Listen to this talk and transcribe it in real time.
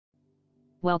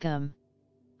Welcome.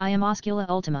 I am Oscula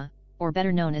Ultima, or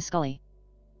better known as Scully.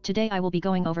 Today I will be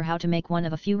going over how to make one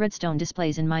of a few redstone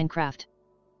displays in Minecraft.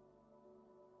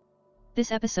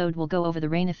 This episode will go over the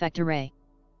rain effect array.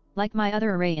 Like my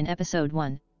other array in episode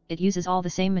 1, it uses all the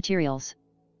same materials.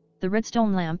 The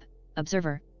redstone lamp,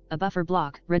 observer, a buffer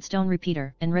block, redstone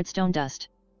repeater, and redstone dust.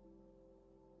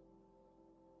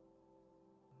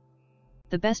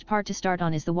 The best part to start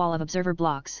on is the wall of observer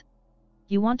blocks.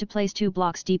 You want to place 2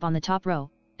 blocks deep on the top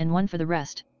row, and 1 for the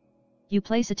rest. You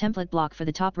place a template block for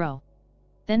the top row.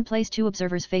 Then place 2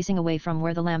 observers facing away from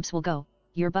where the lamps will go,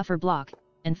 your buffer block,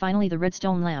 and finally the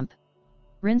redstone lamp.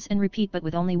 Rinse and repeat, but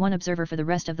with only 1 observer for the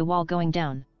rest of the wall going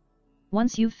down.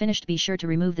 Once you've finished, be sure to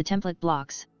remove the template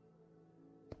blocks.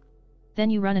 Then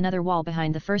you run another wall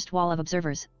behind the first wall of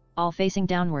observers, all facing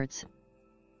downwards.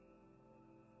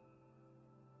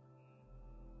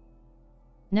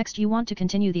 Next you want to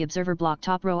continue the observer block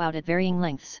top row out at varying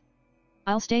lengths.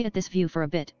 I'll stay at this view for a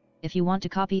bit, if you want to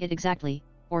copy it exactly,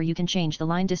 or you can change the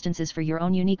line distances for your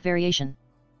own unique variation.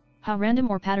 How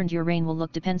random or patterned your rain will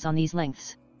look depends on these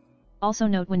lengths. Also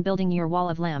note, when building your wall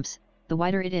of lamps, the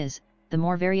wider it is, the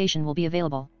more variation will be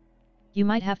available. You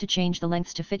might have to change the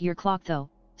lengths to fit your clock though,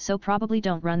 so probably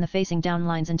don't run the facing down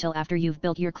lines until after you've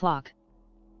built your clock.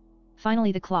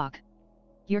 Finally, the clock.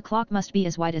 Your clock must be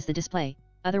as wide as the display,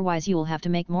 otherwise you will have to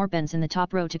make more bends in the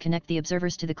top row to connect the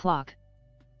observers to the clock.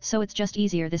 So it's just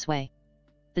easier this way.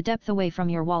 The depth away from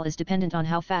your wall is dependent on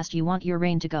how fast you want your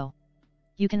rain to go.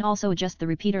 You can also adjust the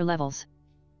repeater levels.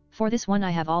 For this one I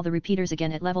have all the repeaters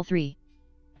again at level 3.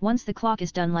 Once the clock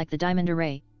is done like the diamond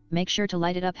array, make sure to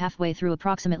light it up halfway through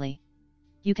approximately.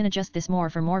 You can adjust this more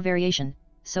for more variation,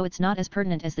 so it's not as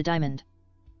pertinent as the diamond.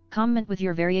 Comment with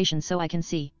your variation so I can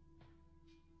see.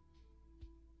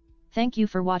 Thank you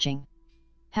for watching.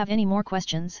 Have any more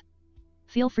questions?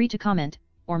 Feel free to comment,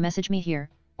 or message me here,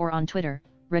 or on Twitter,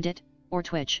 Reddit, or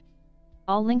Twitch.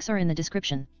 All links are in the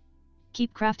description.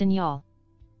 Keep crafting, y'all.